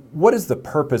 What is the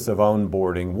purpose of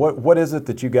onboarding? What is it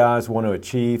that you guys want to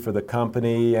achieve for the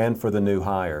company and for the new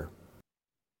hire?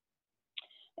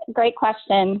 Great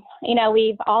question. You know,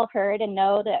 we've all heard and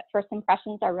know that first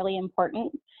impressions are really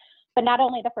important, but not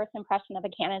only the first impression of a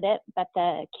candidate, but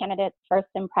the candidate's first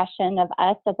impression of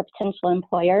us as a potential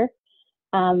employer.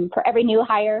 For every new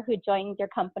hire who joins your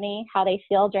company, how they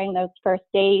feel during those first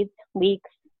days, weeks,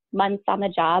 months on the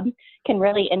job can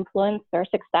really influence their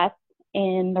success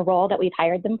in the role that we've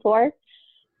hired them for.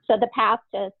 So the path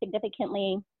to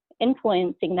significantly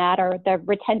influencing that, or the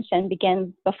retention,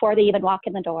 begins before they even walk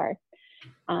in the door.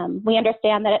 We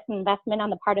understand that it's an investment on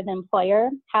the part of the employer.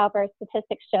 However,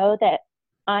 statistics show that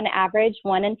on average,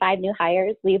 1 in 5 new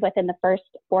hires leave within the first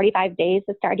 45 days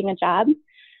of starting a job.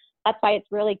 That's why it's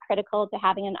really critical to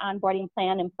having an onboarding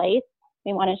plan in place.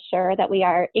 We want to ensure that we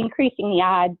are increasing the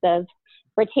odds of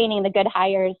retaining the good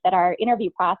hires that our interview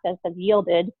process has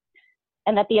yielded,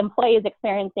 and that the employee is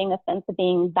experiencing a sense of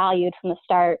being valued from the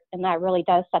start. And that really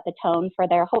does set the tone for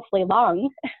their hopefully long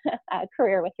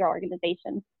career with your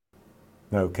organization.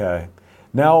 Okay.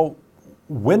 Now,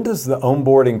 when does the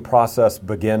onboarding process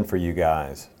begin for you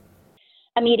guys?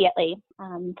 Immediately.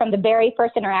 From the very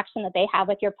first interaction that they have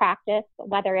with your practice,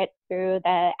 whether it's through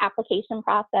the application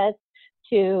process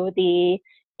to the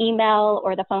email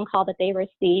or the phone call that they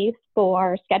receive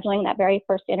for scheduling that very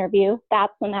first interview,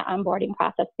 that's when that onboarding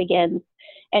process begins.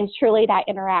 And truly that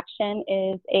interaction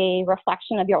is a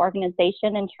reflection of your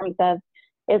organization in terms of,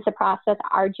 is the process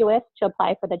arduous to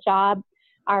apply for the job?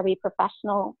 Are we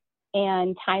professional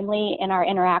and timely in our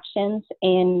interactions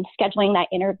in scheduling that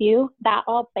interview? That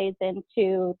all plays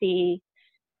into the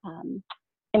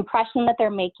impression that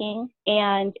they're making,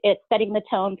 and it's setting the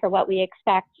tone for what we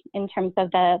expect in terms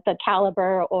of the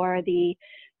caliber or the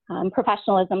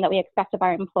professionalism that we expect of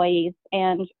our employees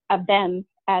and of them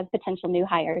as potential new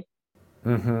hires.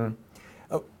 Mm-hmm.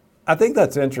 I think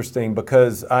that's interesting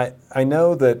because I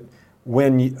know that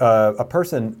when a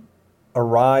person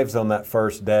arrives on that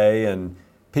first day and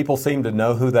people seem to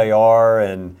know who they are,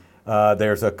 and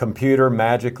there's a computer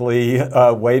magically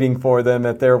waiting for them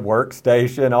at their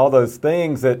workstation, all those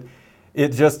things, that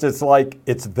it's like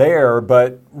it's there,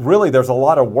 but really there's a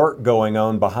lot of work going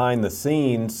on behind the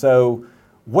scenes. So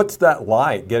what's that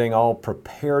like, getting all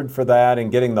prepared for that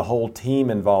and getting the whole team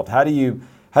involved? How do you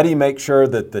make sure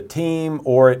that the team,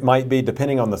 or it might be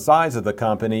depending on the size of the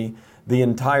company, the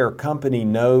entire company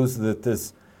knows that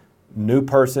this new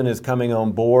person is coming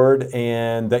on board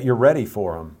and that you're ready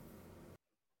for them?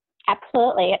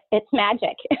 Absolutely. It's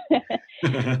magic.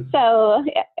 So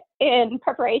in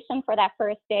preparation for that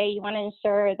first day, you want to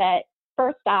ensure that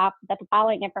first off, that the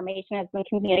following information has been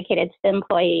communicated to the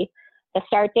employee. The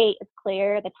start date is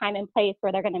clear. The time and place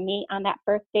where they're going to meet on that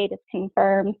first date is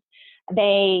confirmed.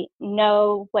 They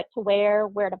know what to wear,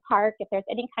 where to park, if there's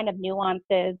any kind of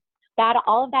nuances. That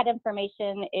all of that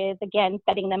information is, again,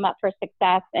 setting them up for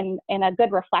success and a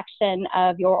good reflection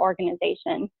of your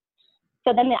organization.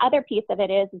 So then the other piece of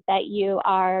it is that you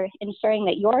are ensuring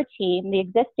that your team, the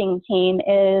existing team,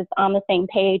 is on the same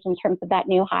page in terms of that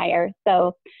new hire.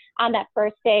 So on that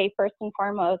first day, first and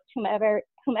foremost, whomever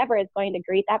is going to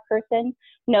greet that person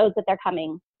knows that they're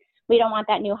coming. We don't want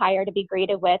that new hire to be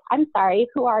greeted with, "I'm sorry,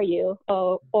 who are you?"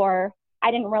 or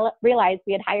 "I didn't realize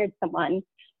we had hired someone."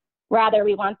 Rather,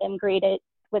 we want them greeted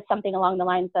with something along the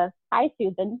lines of, "Hi,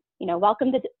 Susan,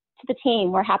 welcome to the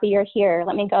team. We're happy you're here.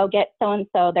 Let me go get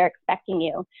so-and-so. They're expecting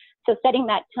you." So setting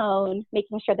that tone,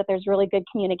 making sure that there's really good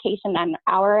communication on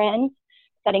our end,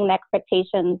 setting the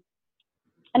expectations.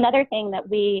 Another thing that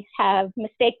we have,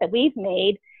 mistake that we've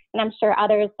made, and I'm sure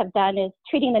others have done, is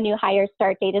treating the new hire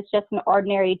start date as just an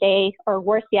ordinary day, or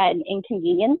worse yet, an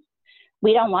inconvenience.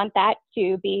 We don't want that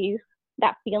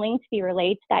feeling to be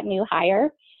relayed to that new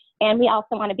hire. And we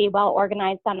also want to be well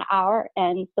organized on our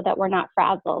end so that we're not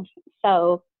frazzled.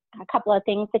 So a couple of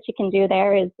things that you can do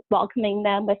there is welcoming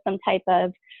them with some type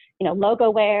of, logo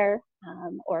wear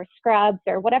or scrubs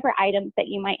or whatever items that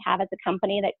you might have as a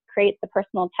company that creates a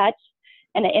personal touch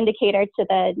and an indicator to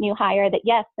the new hire that,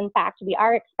 yes, in fact, we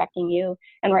are expecting you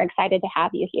and we're excited to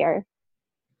have you here.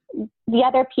 The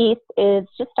other piece is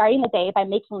just starting the day by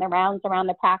making the rounds around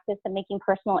the practice and making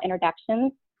personal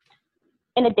introductions.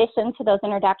 In addition to those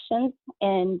introductions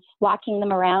and walking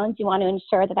them around, you want to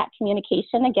ensure that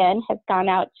communication, again, has gone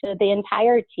out to the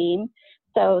entire team.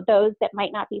 So those that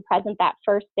might not be present that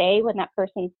first day when that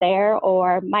person's there,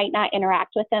 or might not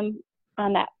interact with them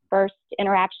on that first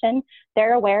interaction,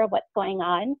 they're aware of what's going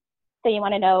on. So you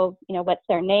want to know, what's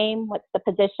their name, what's the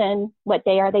position, what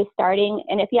day are they starting,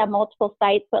 and if you have multiple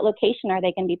sites, what location are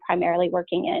they going to be primarily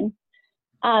working in?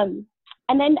 And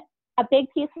then a big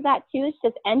piece of that too is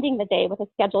just ending the day with a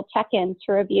scheduled check-in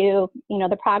to review,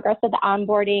 the progress of the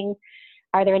onboarding.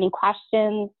 Are there any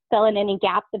questions? Fill in any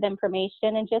gaps of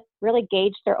information and just really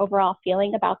gauge their overall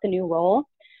feeling about the new role.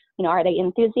 Are they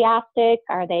enthusiastic?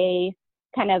 Are they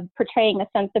kind of portraying a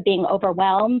sense of being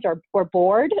overwhelmed or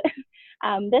bored?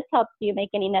 This helps you make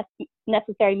any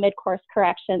necessary mid-course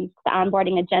corrections to the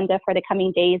onboarding agenda for the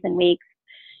coming days and weeks.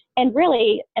 And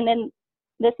then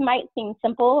this might seem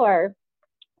simple or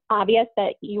obvious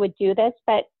that you would do this,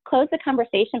 but close the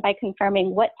conversation by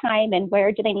confirming what time and where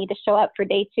do they need to show up for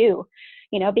day 2,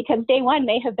 because day 1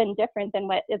 may have been different than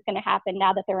what is going to happen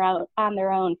now that they're out on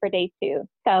their own for day 2.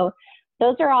 So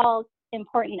those are all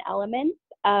important elements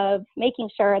of making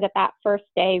sure that first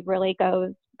day really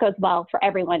goes well for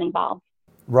everyone involved.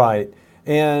 Right.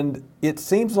 And it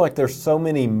seems like there's so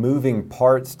many moving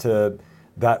parts to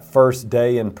that first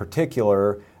day in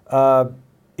particular.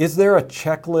 Is there a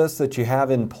checklist that you have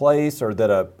in place or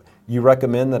that you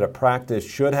recommend that a practice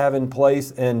should have in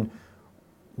place? And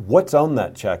what's on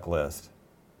that checklist?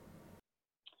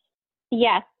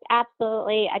 Yes,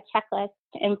 absolutely. A checklist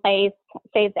in place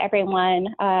saves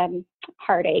everyone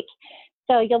heartache.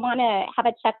 So you'll want to have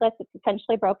a checklist that's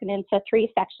essentially broken into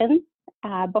 3 sections,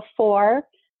 before,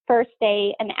 first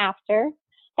day, and after.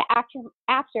 The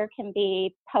after can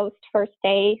be post first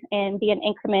day and be in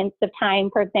increments of time,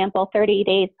 for example, 30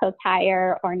 days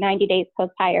post-hire or 90 days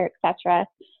post-hire, etc.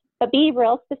 But be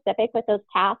real specific with those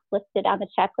tasks listed on the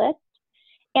checklist.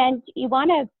 And you want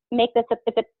to make this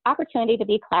an opportunity to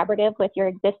be collaborative with your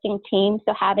existing team.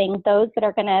 So having those that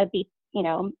are going to be,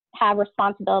 have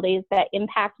responsibilities that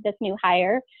impact this new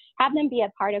hire, have them be a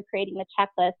part of creating the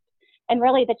checklist. And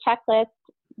really the checklist,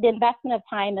 the investment of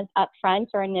time is upfront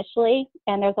or initially,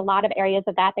 and there's a lot of areas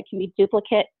of that can be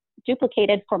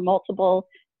duplicated for multiple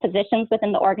positions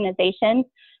within the organization.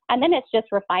 And then it's just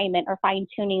refinement or fine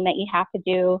tuning that you have to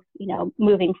do,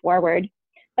 moving forward.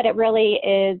 But it really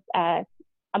is a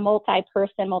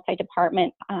multi-person,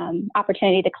 multi-department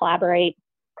opportunity to collaborate.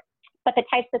 But the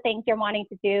types of things you're wanting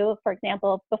to do, for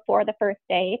example, before the first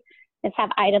day, is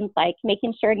have items like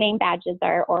making sure name badges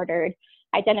are ordered,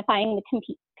 identifying the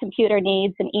computer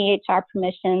needs and EHR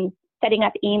permissions, setting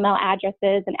up email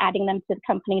addresses and adding them to the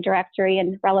company directory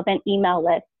and relevant email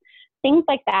lists. Things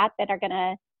like that are going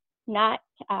to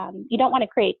you don't want to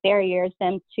create barriers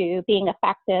then to being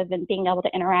effective and being able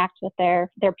to interact with their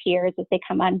peers as they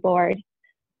come on board.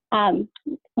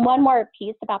 One more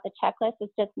piece about the checklist is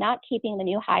just not keeping the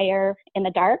new hire in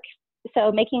the dark.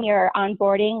 So making your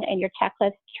onboarding and your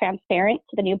checklist transparent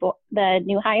to the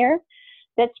new hire.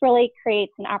 This really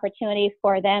creates an opportunity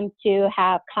for them to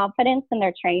have confidence in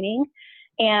their training.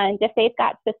 And if they've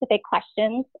got specific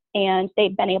questions and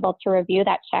they've been able to review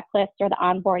that checklist or the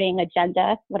onboarding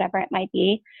agenda, whatever it might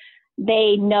be,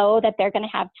 they know that they're going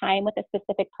to have time with a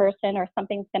specific person or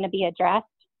something's going to be addressed.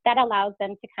 That allows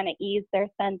them to kind of ease their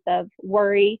sense of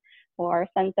worry or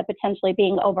sense of potentially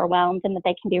being overwhelmed, and that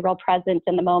they can be real present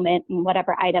in the moment and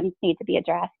whatever items need to be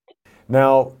addressed.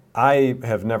 Now, I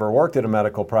have never worked at a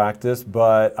medical practice,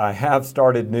 but I have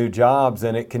started new jobs,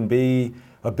 and it can be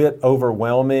a bit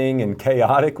overwhelming and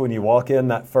chaotic when you walk in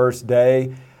that first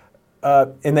day.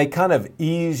 And they kind of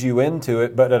ease you into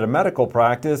it. But at a medical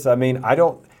practice,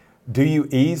 do you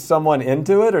ease someone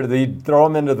into it, or do you throw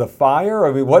them into the fire?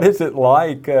 I mean, what is it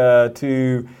like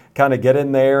to kind of get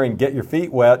in there and get your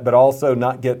feet wet, but also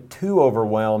not get too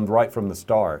overwhelmed right from the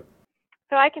start?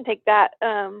 So I can take that.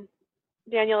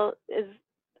 Daniel,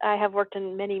 I have worked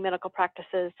in many medical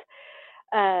practices.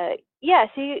 So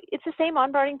it's the same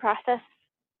onboarding process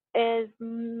as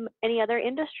any other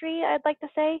industry, I'd like to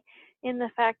say, in the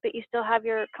fact that you still have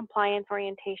your compliance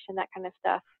orientation, that kind of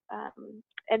stuff.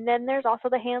 And then there's also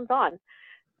the hands-on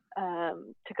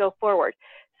to go forward.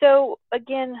 So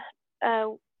again,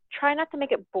 try not to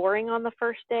make it boring on the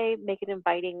first day, make it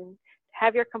inviting.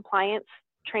 Have your compliance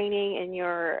training and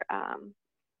your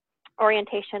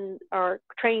orientation or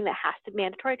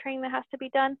mandatory training that has to be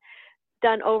done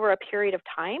over a period of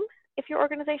time, if your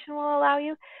organization will allow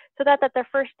you, so that their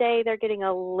first day they're getting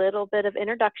a little bit of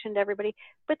introduction to everybody,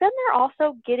 but then they're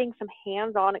also getting some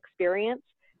hands-on experience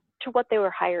to what they were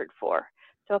hired for.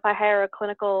 So if I hire a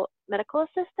clinical medical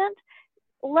assistant,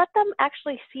 let them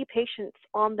actually see patients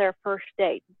on their first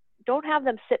day. Don't have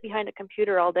them sit behind a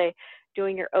computer all day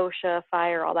doing your OSHA,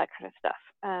 fire, all that kind of stuff.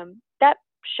 That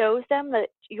shows them that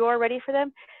you're ready for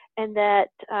them and that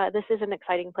this is an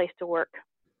exciting place to work.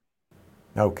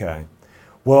 Okay.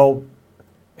 Well,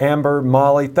 Amber,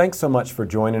 Molly, thanks so much for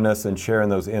joining us and sharing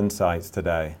those insights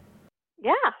today.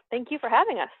 Yeah, thank you for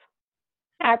having us.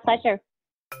 Our pleasure.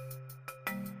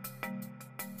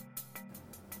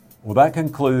 Well, that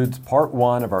concludes part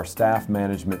 1 of our staff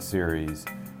management series.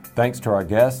 Thanks to our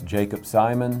guests, Jacob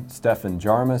Simon, Stephen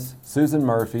Jarmus, Susan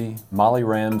Murphy, Molly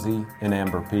Ramsey, and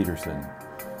Amber Peterson.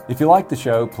 If you like the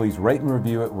show, please rate and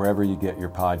review it wherever you get your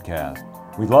podcast.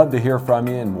 We'd love to hear from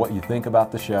you and what you think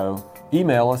about the show.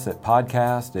 Email us at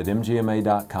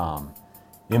podcast@mgma.com.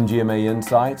 MGMA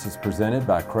Insights is presented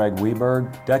by Craig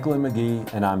Weberg, Declan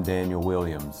McGee, and I'm Daniel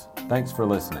Williams. Thanks for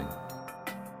listening.